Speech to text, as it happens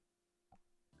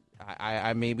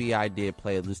I maybe I did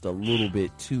play just a little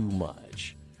bit too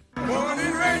much. Oh,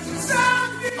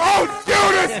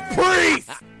 Judas Priest!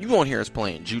 You won't hear us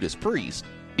playing Judas Priest.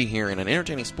 Be hearing an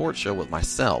entertaining sports show with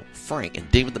myself, Frank, and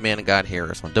David the Man of God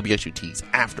Harris on WXUT's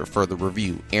After Further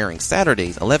Review, airing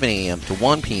Saturdays 11 a.m. to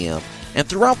 1 p.m. and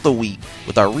throughout the week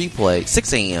with our replay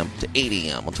 6 a.m. to 8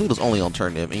 a.m. on Toledo's only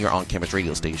alternative and your on-campus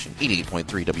radio station,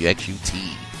 88.3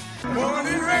 WXUT.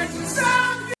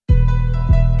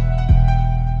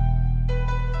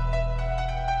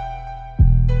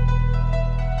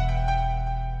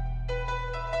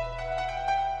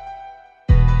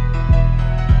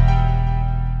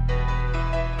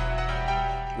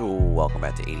 Welcome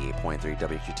back to 88.3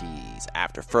 WQT's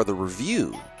After Further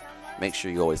Review. Make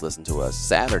sure you always listen to us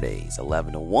Saturdays,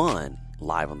 11 to 1,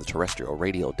 live on the terrestrial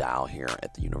radio dial here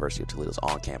at the University of Toledo's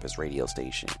on-campus radio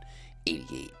station,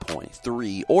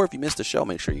 88.3. Or if you missed the show,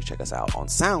 make sure you check us out on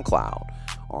SoundCloud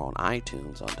or on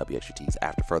iTunes on WXUT's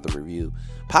After Further Review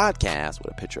podcast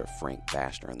with a picture of Frank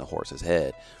Vashner and the horse's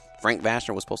head. Frank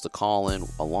Vashner was supposed to call in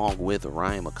along with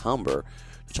Ryan McCumber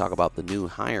to talk about the new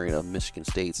hiring of Michigan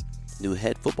State's new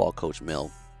head football coach,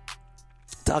 Mel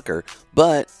Tucker,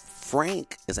 but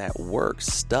Frank is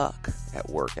stuck at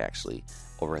work actually,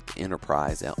 over at the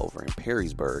Enterprise over in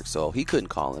Perrysburg, so he couldn't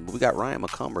call in. But we got Ryan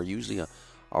McCumber, usually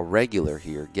a regular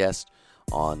here, guest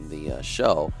on the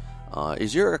show.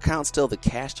 Is your account still the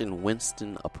Cashton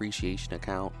Winston Appreciation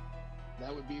account?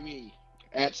 That would be me,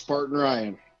 at Spartan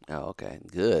Ryan. Oh, okay,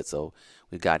 good. So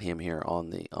we've got him here on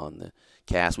the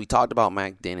cast. We talked about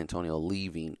Mac D'Antonio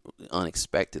leaving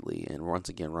unexpectedly, and once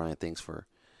again, Ryan, thanks for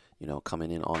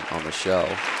coming in on the show.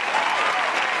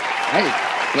 Hey,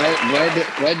 glad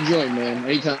to join, man.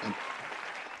 Anytime.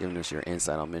 Giving us your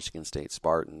insight on Michigan State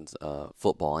Spartans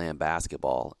football and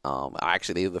basketball.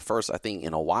 Actually, they were the first, I think,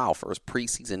 in a while, first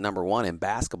preseason number one in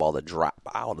basketball to drop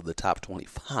out of the top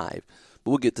 25. But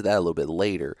we'll get to that a little bit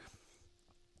later.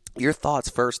 Your thoughts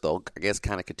first, though, I guess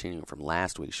kind of continuing from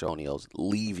last week, Shonio's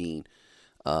leaving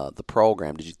the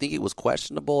program. Did you think it was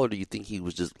questionable, or do you think he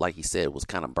was just, like he said, was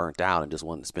kind of burnt out and just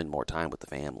wanted to spend more time with the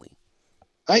family?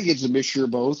 I think it's a mixture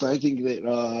of both. I think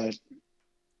that,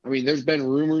 there's been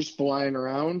rumors flying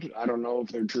around. I don't know if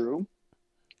they're true,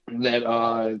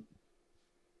 that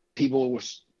people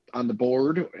was on the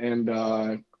board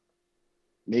and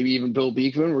maybe even Bill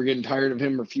Beekman were getting tired of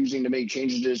him refusing to make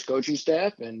changes to his coaching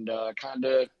staff and kind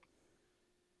of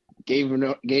gave him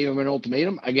an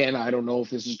ultimatum. Again, I don't know if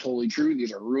this is totally true.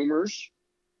 These are rumors,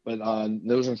 but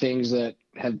those are things that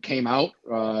have came out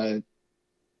of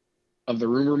the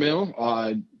rumor mill.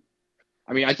 I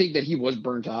think that he was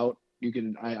burnt out.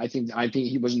 I think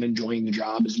he wasn't enjoying the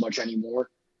job as much anymore.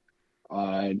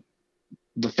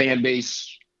 The fan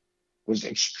base was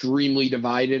extremely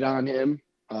divided on him.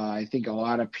 I think a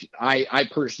lot of I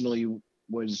personally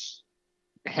was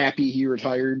happy he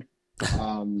retired.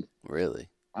 Really?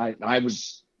 I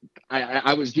was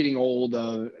getting old.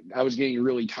 I was getting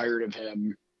really tired of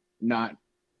him not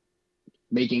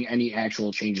making any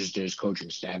actual changes to his coaching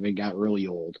staff. It got really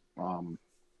old.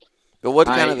 But what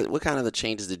kind of the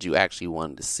changes did you actually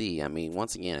want to see? I mean,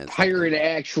 once again, hire an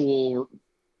actual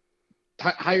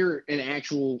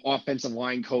offensive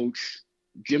line coach.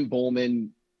 Jim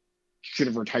Bowman should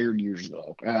have retired years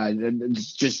ago.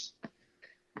 It's just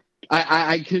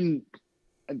I couldn't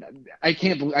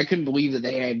believe that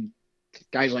they had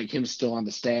guys like him still on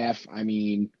the staff. I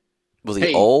mean, was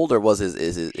he old, or was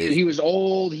his he was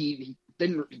old. He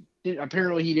didn't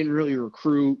apparently he didn't really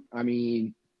recruit. I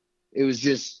mean, it was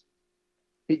just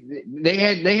they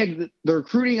had the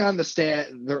recruiting on the staff.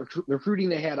 The recruiting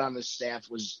they had on the staff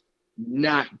was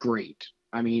not great.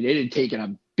 I mean, it had taken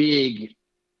a big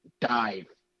dive.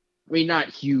 I mean, not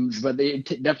huge, but they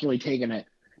definitely taken a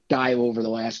dive over the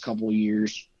last couple of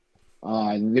years.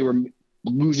 They were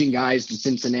losing guys to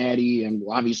Cincinnati, and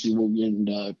obviously we'll get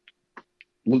into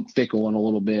Luke Fickell in a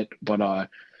little bit, but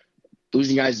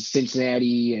losing guys to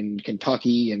Cincinnati and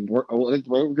Kentucky, and we're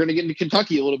going to get into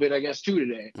Kentucky a little bit, I guess, too,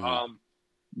 today. Mm-hmm.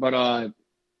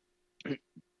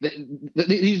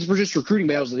 These were just recruiting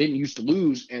battles that they didn't used to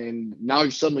lose, and now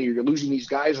you're losing these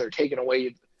guys that are taking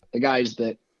away the guys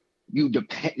that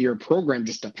your program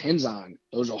just depends on,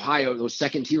 those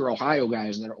second-tier Ohio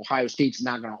guys that Ohio State's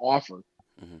not going to offer.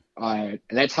 Mm-hmm. And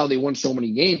that's how they won so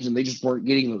many games, and they just weren't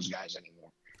getting those guys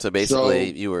anymore. So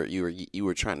basically, you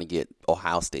were trying to get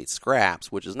Ohio State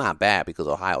scraps, which is not bad because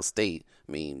Ohio State.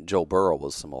 I mean, Joe Burrow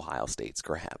was some Ohio State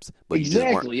scraps, but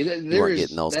exactly, you weren't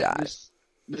getting those guys.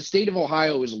 The state of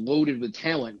Ohio is loaded with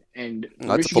talent, and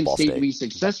Michigan State to be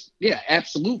successful. Yeah,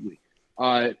 absolutely.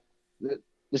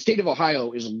 The state of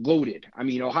Ohio is loaded. I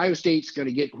mean, Ohio State's going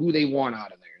to get who they want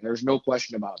out of there. There's no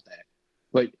question about that.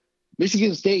 But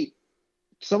Michigan State,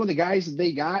 some of the guys that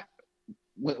they got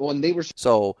when they were.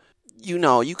 So,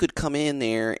 you could come in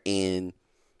there and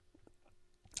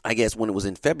I guess when it was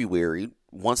in February,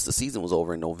 once the season was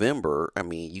over in November, I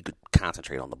mean, you could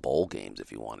concentrate on the bowl games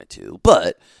if you wanted to,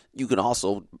 but you could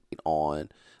also on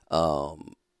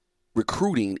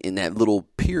recruiting in that little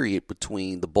period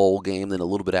between the bowl game and a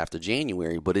little bit after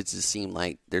January. But it just seemed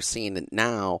like they're seeing it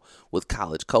now with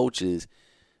college coaches.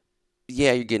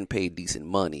 Yeah, you're getting paid decent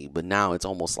money, but now it's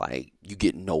almost like you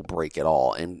get no break at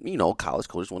all. And, college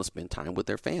coaches want to spend time with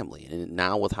their family. And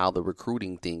now with how the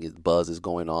recruiting buzz is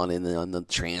going on and then on the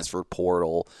transfer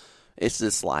portal, it's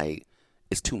just like,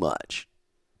 it's too much.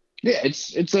 Yeah,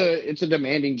 it's a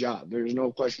demanding job. There's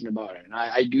no question about it. And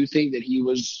I do think that he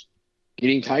was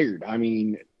getting tired. I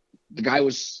mean, the guy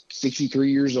was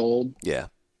 63 years old. Yeah.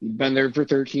 He'd been there for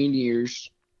 13 years.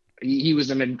 He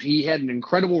had an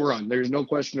incredible run. There's no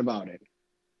question about it.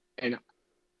 And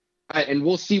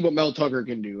we'll see what Mel Tucker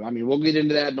can do. I mean, we'll get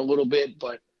into that in a little bit,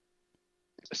 but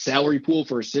a salary pool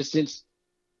for assistants,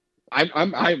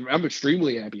 I'm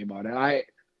extremely happy about it.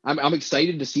 I'm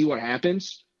excited to see what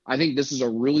happens. I think this is a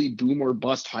really boom or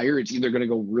bust hire. It's either going to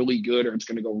go really good or it's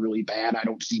going to go really bad. I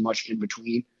don't see much in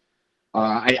between.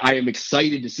 I am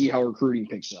excited to see how recruiting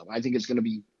picks up. I think it's going to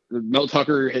be Mel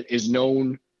Tucker is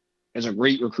known as a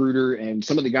great recruiter, and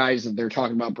some of the guys that they're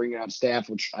talking about bringing on staff,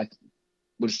 which I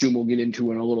would assume we'll get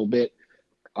into in a little bit,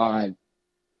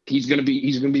 he's going to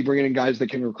be bringing in guys that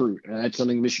can recruit. And that's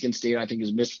something Michigan State I think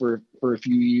has missed for a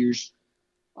few years.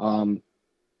 I'm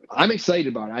excited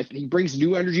about it. He brings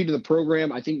new energy to the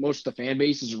program. I think most of the fan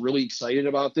base is really excited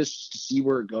about this to see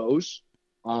where it goes.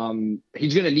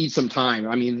 He's going to need some time.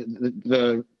 I mean,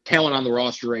 the talent on the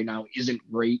roster right now isn't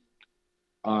great.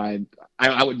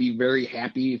 I would be very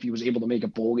happy if he was able to make a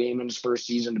bowl game in his first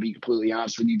season, to be completely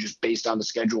honest with you, just based on the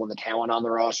schedule and the talent on the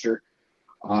roster.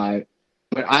 But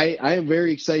I am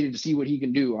very excited to see what he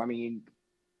can do. I mean,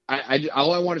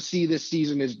 all I want to see this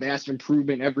season is vast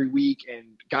improvement every week and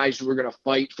guys who are going to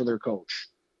fight for their coach.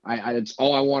 It's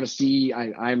all I want to see.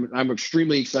 I'm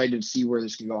extremely excited to see where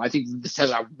this can go. I think this has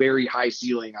a very high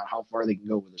ceiling on how far they can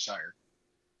go with this hire.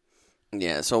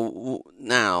 Yeah. So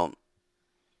now,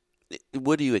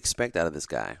 what do you expect out of this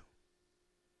guy?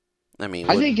 I mean,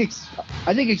 I think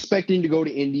expecting to go to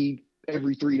Indy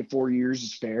every 3 to 4 years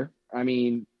is fair. I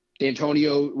mean,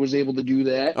 D'Antonio was able to do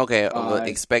that. Okay,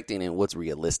 expecting and what's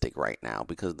realistic right now,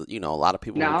 because a lot of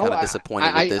people are kind of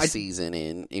disappointed with this season,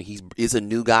 and he's a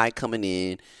new guy coming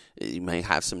in. He may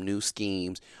have some new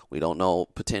schemes. We don't know.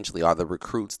 Potentially, are the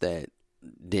recruits that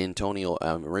D'Antonio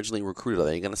originally recruited, are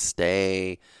they going to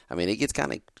stay? I mean, it gets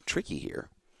kind of tricky here.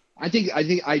 I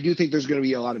do think there's going to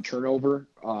be a lot of turnover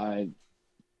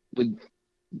with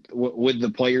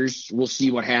the players. We'll see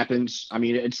what happens. I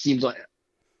mean, it seems like,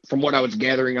 from what I was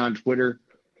gathering on Twitter,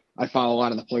 I follow a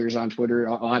lot of the players on Twitter.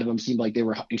 A lot of them seemed like they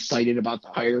were excited about the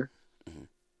hire.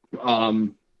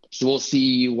 So we'll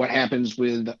see what happens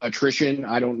with attrition.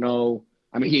 I don't know.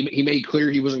 I mean, he made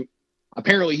clear he wasn't.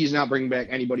 Apparently, he's not bringing back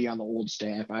anybody on the old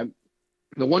staff.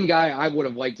 The one guy I would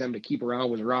have liked them to keep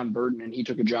around was Ron Burden, and he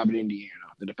took a job at Indiana,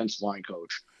 the defensive line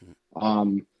coach.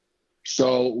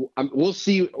 So we'll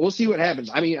see. We'll see what happens.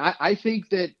 I mean, I think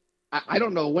that I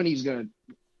don't know when he's going to.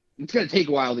 It's going to take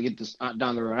a while to get this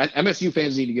down the road. MSU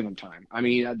fans need to give him time. I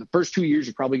mean, the first 2 years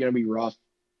are probably going to be rough.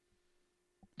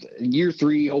 Year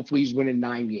 3, hopefully he's winning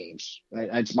 9 games.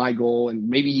 That's my goal, and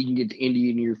maybe he can get to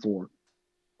Indy in year 4.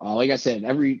 Like I said,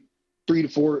 every 3 to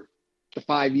 4 to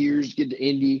 5 years, get to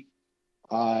Indy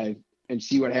and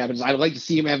see what happens. I'd like to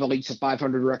see him have at least a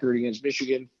 500 record against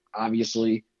Michigan,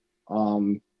 obviously.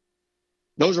 Those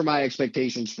are my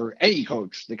expectations for any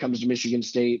coach that comes to Michigan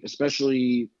State,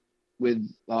 especially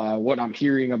with what I'm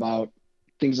hearing about,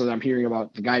 things that I'm hearing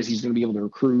about the guys he's going to be able to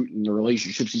recruit and the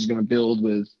relationships he's going to build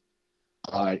with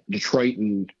Detroit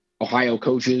and Ohio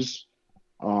coaches.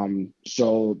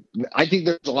 So I think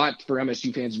there's a lot for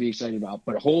MSU fans to be excited about,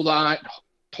 but hold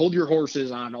your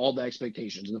horses on all the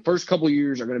expectations. The first couple of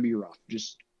years are going to be rough.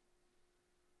 Just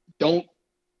don't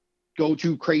go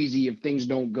too crazy if things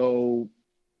don't go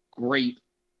great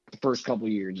the first couple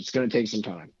of years. It's going to take some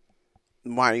time.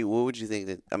 Marty, what would you think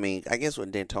that? I mean, I guess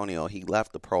with D'Antonio, he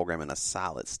left the program in a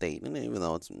solid state, and even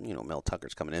though it's Mel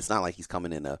Tucker's coming in, it's not like he's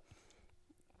coming in a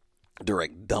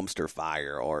direct dumpster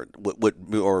fire or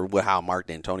how Mark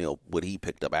D'Antonio what he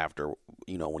picked up after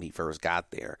when he first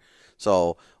got there.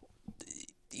 So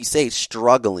you say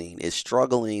struggling. Is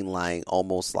struggling like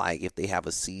almost like if they have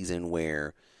a season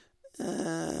where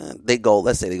they go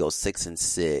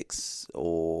 6-6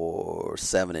 or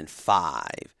 7-5.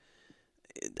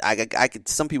 I could.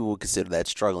 Some people would consider that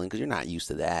struggling because you're not used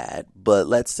to that. But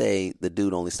let's say the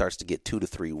dude only starts to get 2 to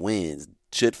 3 wins.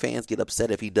 Should fans get upset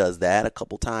if he does that a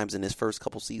couple times in his first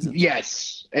couple seasons?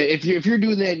 Yes. If you're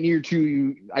doing that in year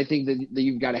 2, I think that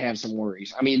you've got to have some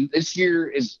worries. I mean, this year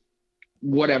is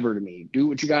whatever to me. Do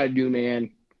what you got to do,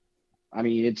 man. I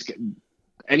mean, it's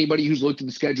anybody who's looked at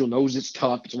the schedule knows it's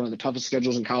tough. It's one of the toughest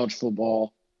schedules in college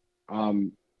football.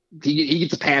 He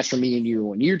gets a pass from me in year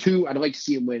 1. Year 2, I'd like to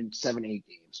see him win 7, 8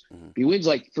 games. Mm-hmm. If he wins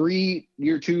like 3,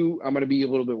 year 2, I'm going to be a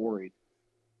little bit worried.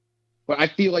 But I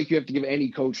feel like you have to give any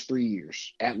coach 3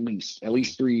 years, at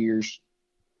least 3 years.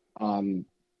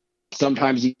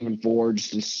 Sometimes even 4,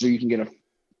 just so you can get a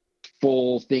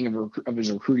full thing of his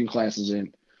recruiting classes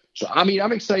in. So, I mean,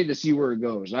 I'm excited to see where it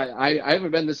goes. I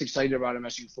haven't been this excited about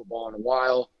MSU football in a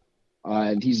while.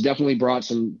 And he's definitely brought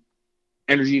some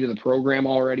energy to the program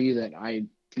already that I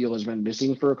feel has been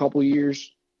missing for a couple of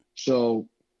years. So,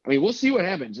 I mean, we'll see what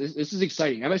happens. This is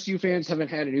exciting. MSU fans haven't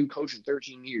had a new coach in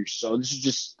 13 years. So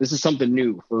this is something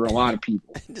new for a lot of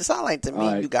people. It sounds like to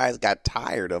me you guys got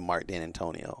tired of Mark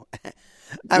D'Antonio.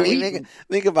 I mean,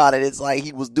 think about it. It's like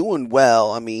he was doing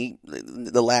well. I mean,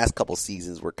 the last couple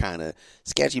seasons were kind of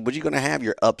sketchy, but you're going to have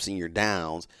your ups and your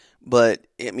downs. But,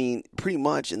 I mean, pretty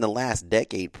much in the last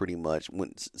decade,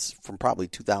 from probably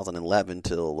 2011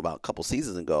 till about a couple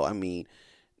seasons ago, I mean,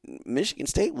 Michigan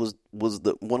State was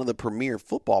one of the premier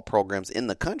football programs in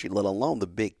the country, let alone the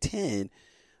Big Ten.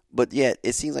 But yet,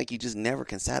 it seems like you just never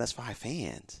can satisfy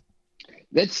fans.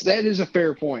 That is a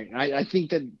fair point. I think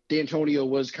that D'Antonio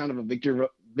was kind of a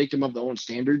victim of the own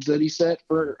standards that he set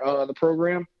for the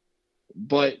program.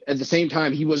 But at the same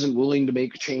time, he wasn't willing to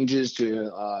make changes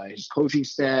to his coaching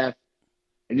staff.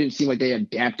 It didn't seem like they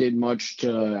adapted much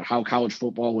to how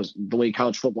the way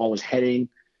college football was heading.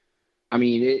 I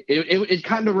mean, it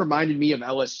kind of reminded me of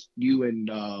LSU and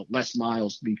Les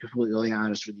Miles, to be completely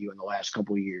honest with you, in the last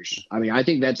couple of years. I mean, I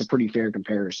think that's a pretty fair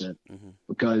comparison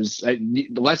because the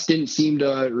Les didn't seem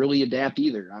to really adapt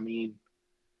either. I mean,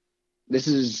 this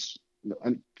is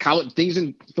things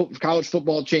in college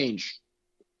football change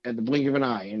at the blink of an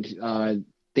eye, and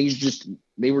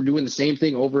they were doing the same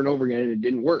thing over and over again, and it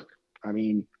didn't work. I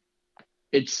mean,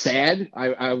 it's sad.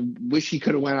 I wish he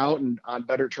could have went out on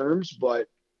better terms, but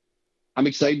I'm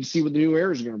excited to see what the new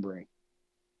era is going to bring.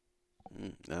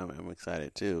 I'm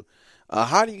excited too.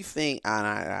 How do you think, and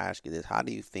I ask you this, how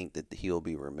do you think that he'll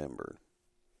be remembered?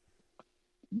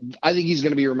 I think he's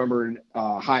going to be remembered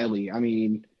highly. I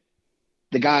mean,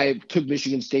 the guy took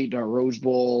Michigan State to a Rose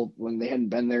Bowl when they hadn't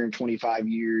been there in 25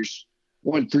 years,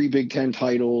 won 3 Big Ten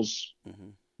titles. Mm-hmm.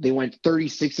 They went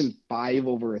 36-5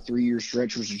 over a 3-year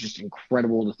stretch, which is just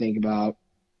incredible to think about.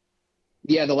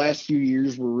 Yeah, the last few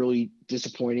years were really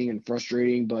disappointing and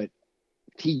frustrating, but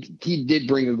he did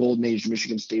bring a golden age to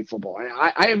Michigan State football. And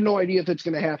I have no idea if it's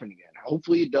going to happen again.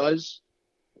 Hopefully it does.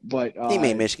 But he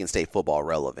made Michigan State football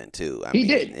relevant too. He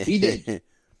did.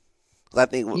 I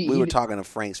think we were talking to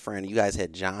Frank's friend. You guys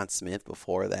had John Smith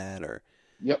before that, or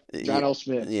yep, John L.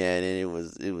 Smith. Yeah, and it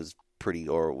was pretty.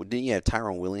 Or didn't you have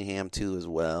Tyrone Willingham too as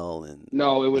well? And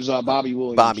no, it was Bobby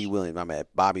Williams. Bobby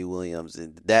Williams,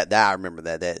 and that I remember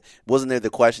that wasn't there the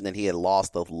question that he had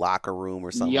lost the locker room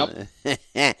or something.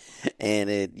 Yep.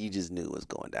 And you just knew it was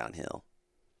going downhill.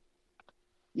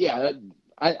 Yeah,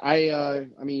 I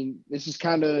mean, this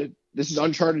is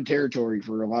uncharted territory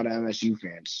for a lot of MSU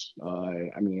fans.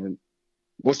 I mean,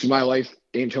 most of my life,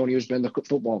 D'Antonio's been the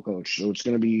football coach, so it's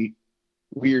going to be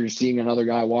weird seeing another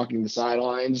guy walking the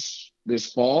sidelines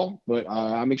this fall, but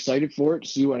I'm excited for it to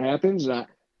see what happens. And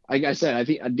like I said, I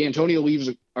think D'Antonio leaves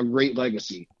a great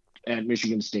legacy at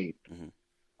Michigan State. Mm-hmm.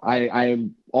 I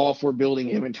am all for building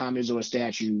him and Tom Izzo a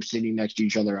statue sitting next to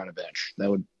each other on a bench.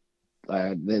 That would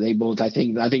they both. I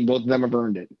think both of them have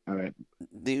earned it. All right.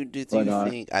 Do you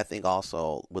think? I think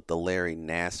also with the Larry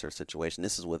Nassar situation,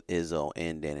 this is with Izzo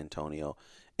and D'Antonio.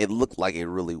 It looked like it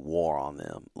really wore on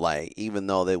them. Like, even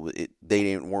though they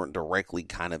weren't directly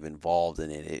kind of involved in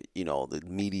it, the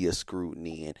media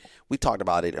scrutiny. And we talked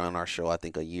about it on our show, I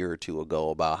think, a year or two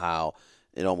ago about how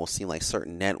it almost seemed like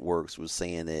certain networks was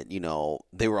saying that,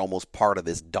 they were almost part of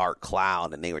this dark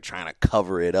cloud and they were trying to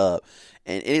cover it up.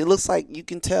 And it looks like you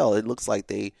can tell. It looks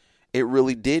like it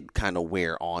really did kind of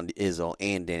wear on Izzo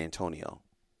and D'Antonio.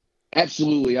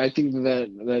 Absolutely. I think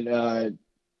that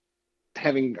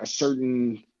having a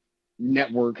certain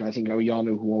network, I think we all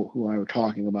know who I were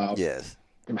talking about. Yes.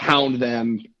 Hound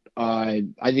them. I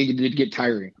think it did get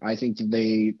tiring. I think that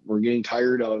they were getting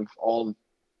tired of all the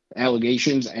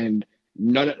allegations, and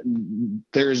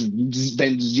there's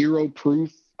been zero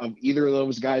proof of either of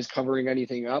those guys covering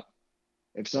anything up.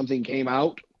 If something came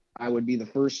out, I would be the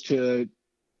first to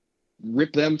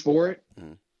rip them for it.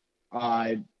 Mm.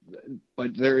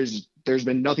 But there's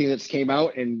been nothing that's came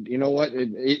out, and you know what?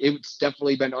 It's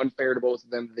definitely been unfair to both of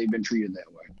them that they've been treated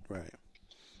that way. Right.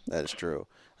 That is true.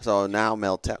 So now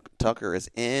Mel Tucker is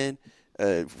in.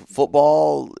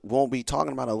 Football, won't be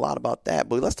talking about a lot about that,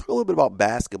 but let's talk a little bit about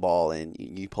basketball. And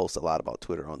you post a lot about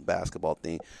Twitter on the basketball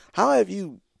thing. How have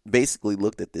you basically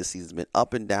looked at this season? It's been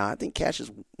up and down. I think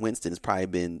Cassius Winston has probably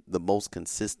been the most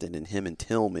consistent, and him and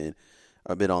Tillman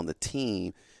have been on the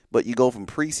team. But you go from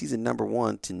preseason number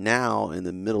 1 to now in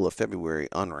the middle of February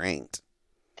unranked.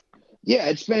 Yeah,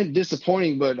 it's been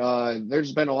disappointing, but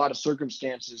there's been a lot of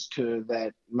circumstances to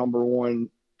that number 1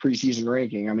 preseason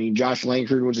ranking. I mean, Josh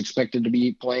Langford was expected to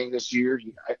be playing this year.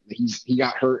 He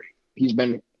got hurt. He's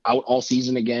been out all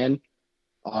season again.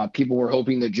 People were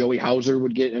hoping that Joey Hauser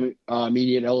would get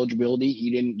immediate eligibility. He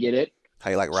didn't get it. How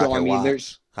do you like Rocket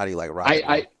Watts? How do you like Rocket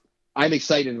Watts? I'm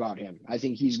excited about him. I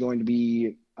think he's going to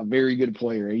be a very good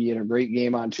player. He had a great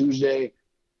game on Tuesday.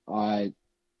 I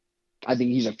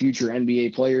think he's a future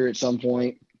NBA player at some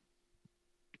point.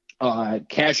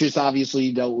 Cassius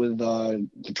obviously dealt with the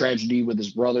tragedy with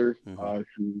his brother,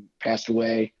 who passed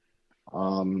away.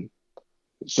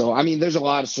 So, I mean, there's a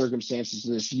lot of circumstances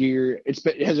this year.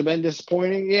 Has it been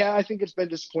disappointing? Yeah, I think it's been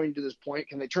disappointing to this point.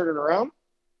 Can they turn it around?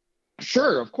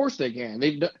 Sure, of course they can.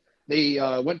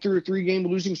 They went through a 3-game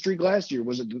losing streak last year.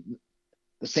 Was it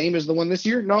the same as the one this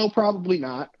year? No, probably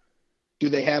not. Do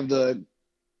they have the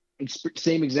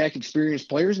same exact experienced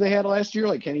players they had last year,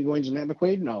 like Kenny Goins and Matt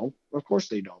McQuaid? No, of course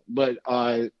they don't. But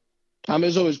Tom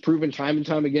Izzo has proven time and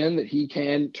time again that he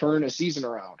can turn a season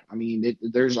around. I mean,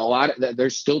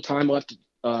 there's still time left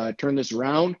to turn this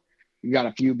around. You got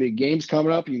a few big games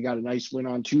coming up. You got a nice win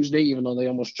on Tuesday, even though they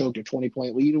almost choked a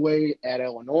 20-point lead away at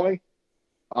Illinois.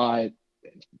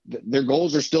 Their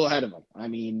goals are still ahead of them. I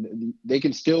mean, they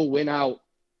can still win out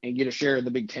and get a share of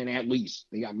the Big Ten at least.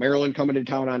 They got Maryland coming to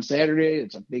town on Saturday.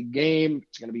 It's a big game.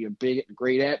 It's going to be a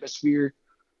great atmosphere.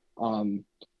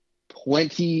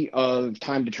 Plenty of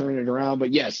time to turn it around.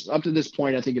 But yes, up to this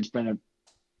point, I think it's been a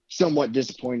somewhat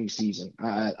disappointing season.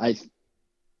 I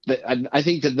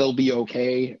think that they'll be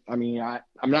okay. I mean,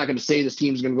 I'm not going to say this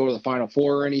team's going to go to the Final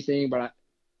Four or anything, but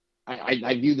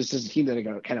I view this as a team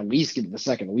that can at least get to the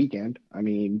second weekend. I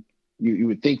mean, you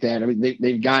would think that. I mean,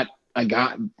 they've got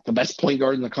the best point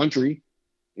guard in the country,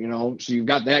 so you've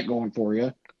got that going for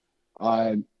you.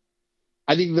 I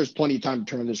think there's plenty of time to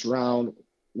turn this around.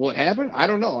 Will it happen? I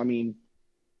don't know. I mean,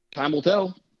 time will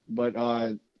tell, but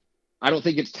I don't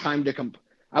think it's time to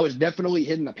I was definitely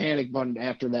hitting the panic button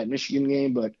after that Michigan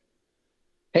game, but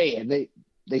hey,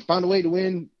 they found a way to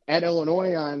win at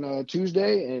Illinois on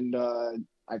Tuesday, and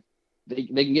they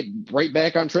can get right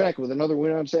back on track with another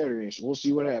win on Saturday. So we'll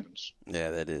see what happens.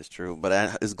 Yeah, that is true. But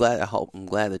I'm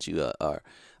glad that you are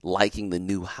liking the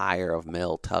new hire of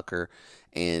Mel Tucker,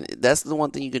 and that's the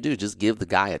one thing you can do: just give the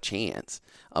guy a chance.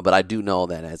 But I do know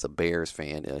that as a Bears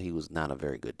fan, he was not a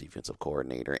very good defensive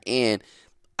coordinator, and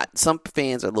some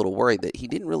fans are a little worried that he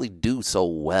didn't really do so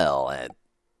well at,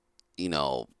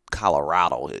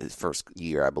 Colorado his first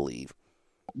year, I believe.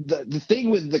 The thing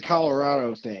with the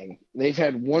Colorado thing, they've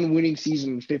had one winning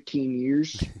season in 15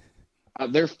 years.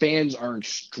 Their fans are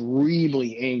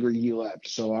extremely angry he left.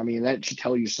 So, I mean, that should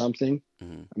tell you something.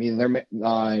 Mm-hmm. I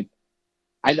mean,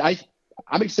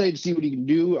 I'm excited to see what he can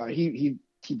do.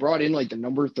 He brought in like the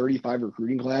number 35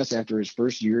 recruiting class after his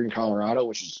first year in Colorado,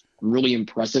 which is really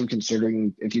impressive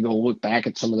considering if you go look back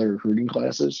at some of their recruiting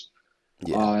classes.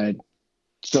 Yeah.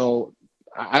 So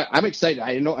I'm excited.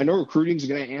 I know recruiting is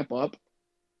going to amp up.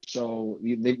 So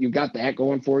you've got that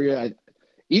going for you.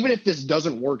 Even if this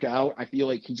doesn't work out, I feel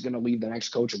like he's going to leave the next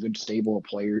coach a good stable of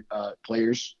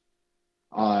players.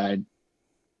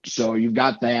 So you've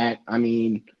got that. I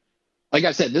mean, like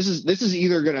I said, this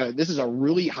is a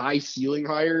really high ceiling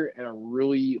hire and a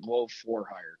really low floor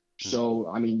hire. So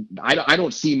I mean, I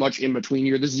don't see much in between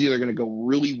here. This is either going to go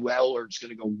really well or it's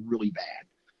going to go really bad.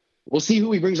 We'll see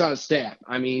who he brings on his staff.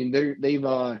 I mean, they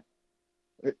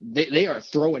are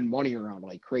throwing money around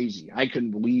like crazy. I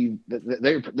couldn't believe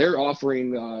that they're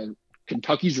offering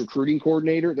Kentucky's recruiting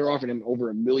coordinator. They're offering him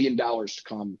over $1 million to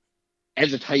come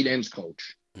as a tight ends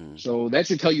coach. So that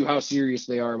should tell you how serious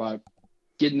they are about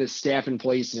getting this staff in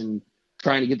place and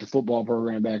trying to get the football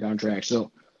program back on track.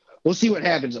 So we'll see what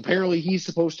happens. Apparently he's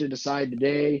supposed to decide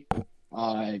today.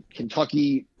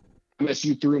 Kentucky,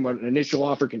 MSU threw him an initial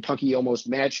offer. Kentucky almost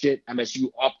matched it.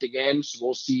 MSU upped again. So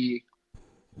we'll see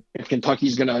if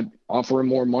Kentucky's going to offer him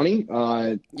more money.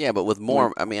 Yeah, but with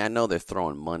more, I mean, I know they're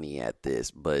throwing money at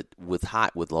this, but with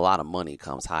a lot of money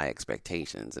comes high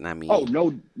expectations, and I mean,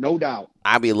 no doubt.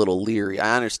 I'd be a little leery.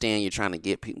 I understand you're trying to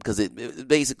get people because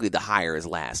basically the hire is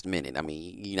last minute. I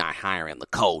mean, you're not hiring the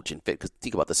coach and fit because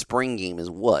think about the spring game is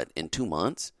what in 2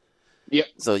 months. Yep.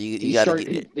 So you got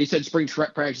to. They said spring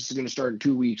practice is going to start in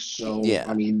 2 weeks. So yeah,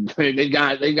 I mean they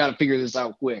got to figure this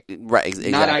out quick. Right.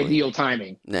 Exactly. Not ideal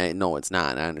timing. No, it's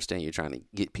not. I understand you're trying to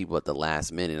get people at the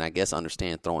last minute. And I guess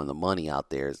understand throwing the money out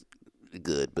there is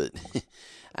good, but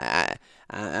I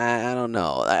don't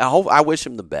know. I wish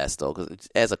him the best though, because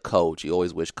as a coach, you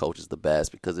always wish coaches the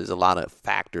best because there's a lot of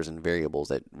factors and variables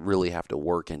that really have to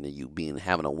work into you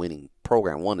having a winning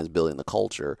program. One is building the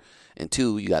culture, and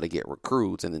two, you got to get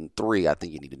recruits, and then three, I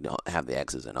think you need to have the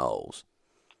X's and O's.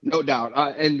 No doubt.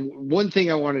 And one thing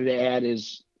I wanted to add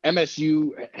is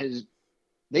MSU has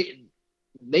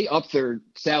they upped their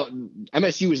salary.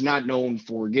 MSU is not known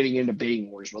for getting into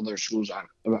bidding wars with other schools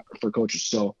for coaches.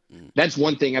 So that's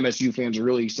one thing MSU fans are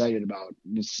really excited about,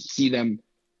 is see them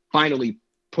finally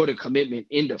put a commitment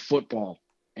into football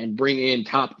and bring in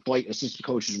top flight assistant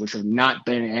coaches, which have not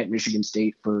been at Michigan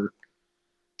State for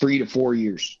 3 to 4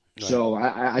 years. Right. So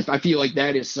I feel like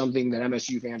that is something that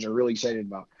MSU fans are really excited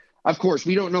about. Of course,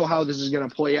 we don't know how this is going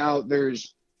to play out.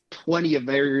 There's plenty of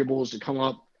variables to come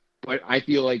up. But I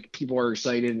feel like people are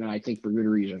excited, and I think for good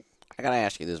reason. I got to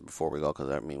ask you this before we go, because,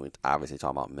 I mean, we obviously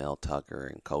talk about Mel Tucker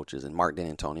and coaches and Mark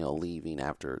D'Antonio leaving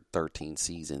after 13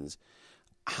 seasons.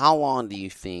 How long do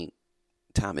you think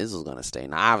Tom Izzo's going to stay?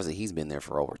 Now, obviously, he's been there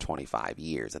for over 25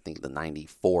 years. I think the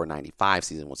 94-95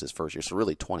 season was his first year, so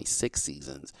really 26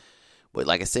 seasons. But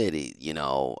like I said,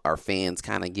 are fans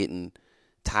kind of getting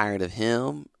tired of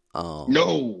him?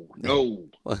 No.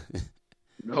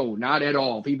 No, not at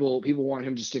all. People want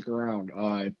him to stick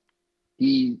around.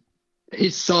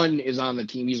 His son is on the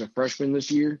team. He's a freshman this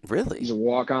year. Really? He's a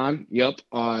walk-on. Yep.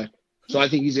 So I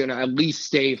think he's going to at least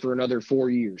stay for another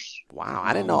 4 years. Wow,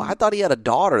 I didn't know. I thought he had a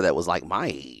daughter that was like my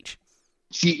age.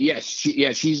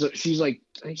 She's like,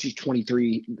 I think she's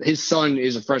 23. His son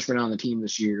is a freshman on the team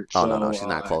this year. So, no, she's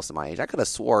not close to my age. I could have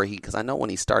swore because I know when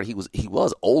he started, he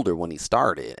was older when he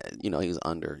started. He was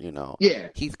under,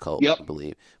 Heathcote, yep. I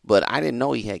believe. But I didn't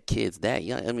know he had kids that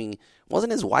young. I mean,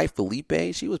 wasn't his wife Felipe?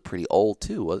 She was pretty old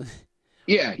too, wasn't it?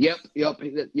 Yeah, yep.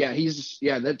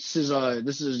 Yeah, that's his.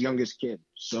 This is his youngest kid.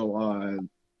 So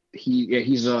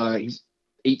he's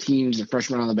 18. He's a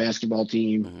freshman on the basketball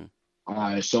team. Mm-hmm.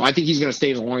 So I think he's going to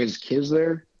stay as long as his kid's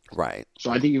there. Right.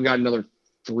 So I think you've got another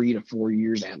 3 to 4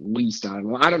 years at least on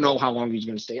him. I don't know how long he's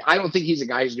going to stay. I don't think he's a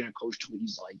guy who's going to coach till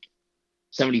he's like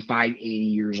 75, 80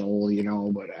 years old,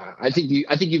 But I think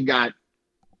you've got at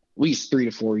least 3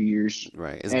 to 4 years.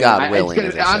 Right. It's God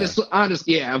willing.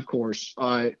 Honestly, yeah, of course.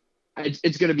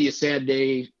 It's going to be a sad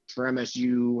day for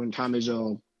MSU when Tom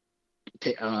Izzo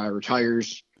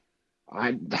retires.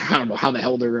 I don't know how the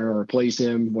hell they're going to replace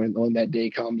him when that day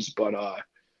comes, but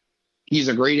he's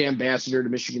a great ambassador to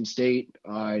Michigan State.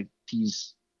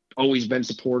 He's always been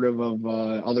supportive of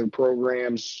other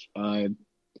programs.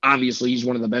 Obviously, he's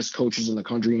one of the best coaches in the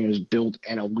country and has built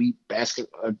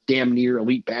a damn near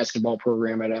elite basketball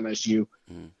program at MSU.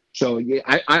 Mm. So yeah,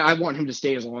 I want him to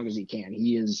stay as long as he can.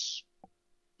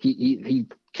 He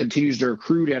continues to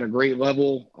recruit at a great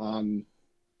level.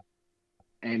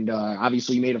 And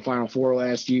obviously he made a Final Four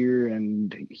last year,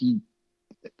 and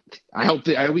I hope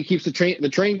he keeps the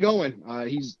train going.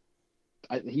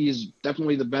 He is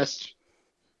definitely the best.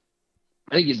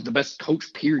 I think he's the best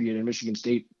coach, period, in Michigan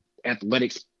State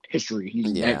athletics history.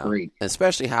 He's that great.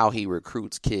 Especially how he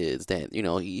recruits kids that,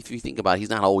 if you think about it, he's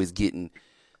not always getting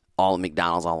all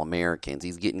McDonald's All-Americans.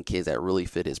 He's getting kids that really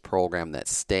fit his program that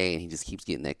stay, and he just keeps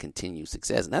getting that continued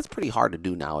success. And that's pretty hard to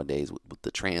do nowadays with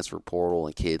the transfer portal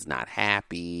and kids not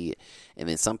happy. And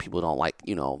then some people don't like,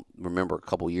 remember a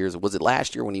couple years, was it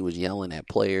last year when he was yelling at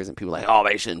players and people like, oh,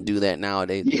 they shouldn't do that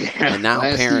nowadays. Yeah, and now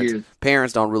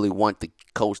parents don't really want the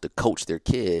coach to coach their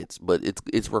kids, but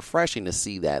it's refreshing to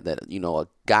see that a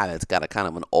guy that's got a kind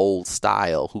of an old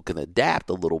style who can adapt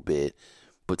a little bit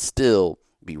but still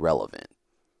be relevant.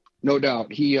 No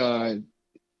doubt. He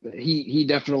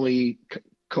definitely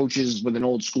coaches with an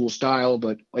old school style,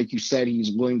 but like you said,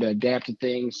 he's willing to adapt to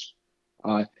things.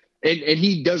 And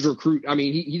he does recruit. I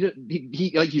mean,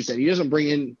 he like you said, he doesn't bring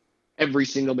in every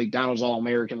single McDonald's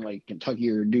All-American like Kentucky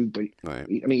or Duke, but right.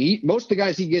 Most of the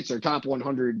guys he gets are top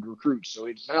 100 recruits, so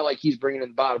it's not like he's bringing in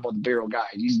the bottom of the barrel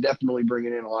guys. He's definitely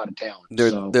bringing in a lot of talent.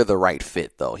 They're the right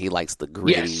fit, though. He likes the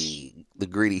gritty, the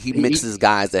gritty. He mixes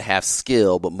guys that have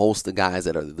skill, but most of the guys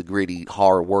that are the gritty,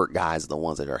 hard work guys are the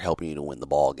ones that are helping you to win the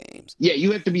ball games. Yeah,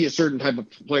 you have to be a certain type of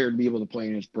player to be able to play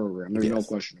in his program. There's no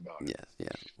question about it. Yeah.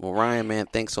 Well, Ryan, man,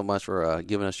 thanks so much for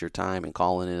giving us your time and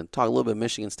calling in and talk a little bit of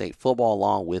Michigan State football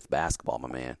along with basketball, my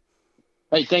man.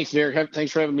 Hey, thanks, Derek.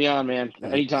 Thanks for having me on, man.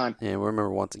 Anytime. And remember,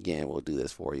 once again, we'll do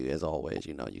this for you. As always,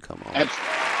 you come on.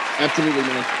 Absolutely,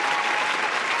 man.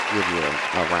 Give you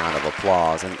a round of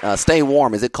applause. And stay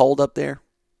warm. Is it cold up there?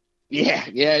 Yeah,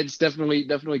 it's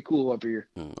definitely cool up here.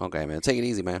 Okay, man. Take it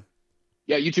easy, man.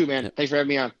 Yeah, you too, man. Thanks for having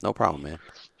me on. No problem, man.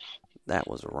 That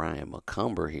was Ryan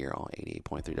McCumber here on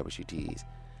 88.3 WQT's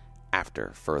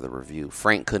After Further Review.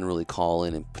 Frank couldn't really call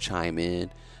in and chime in.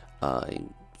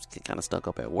 He kind of stuck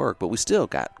up at work, but we still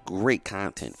got great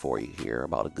content for you here,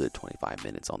 about a good 25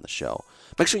 minutes on the show.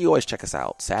 Make sure you always check us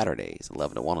out Saturdays,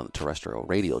 11 to 1 on the terrestrial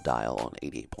radio dial on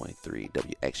 88.3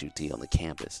 WXUT on the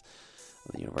campus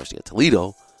of the University of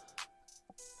Toledo.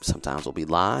 Sometimes we'll be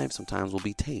live, sometimes we'll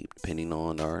be taped, depending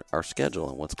on our schedule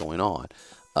and what's going on.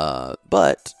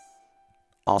 But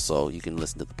also, you can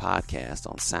listen to the podcast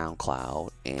on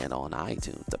SoundCloud and on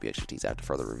iTunes. WXUT's After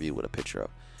Further Review with a picture of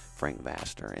Frank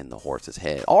Vassner and the horse's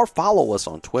head. Or follow us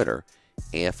on Twitter,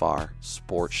 AFR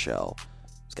Sports Show.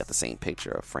 It's got the same picture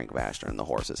of Frank Vassner and the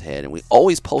horse's head. And we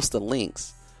always post the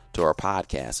links to our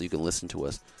podcast so you can listen to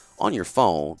us on your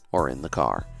phone or in the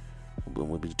car. When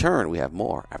we return, we have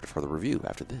more After Further Review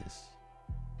after this.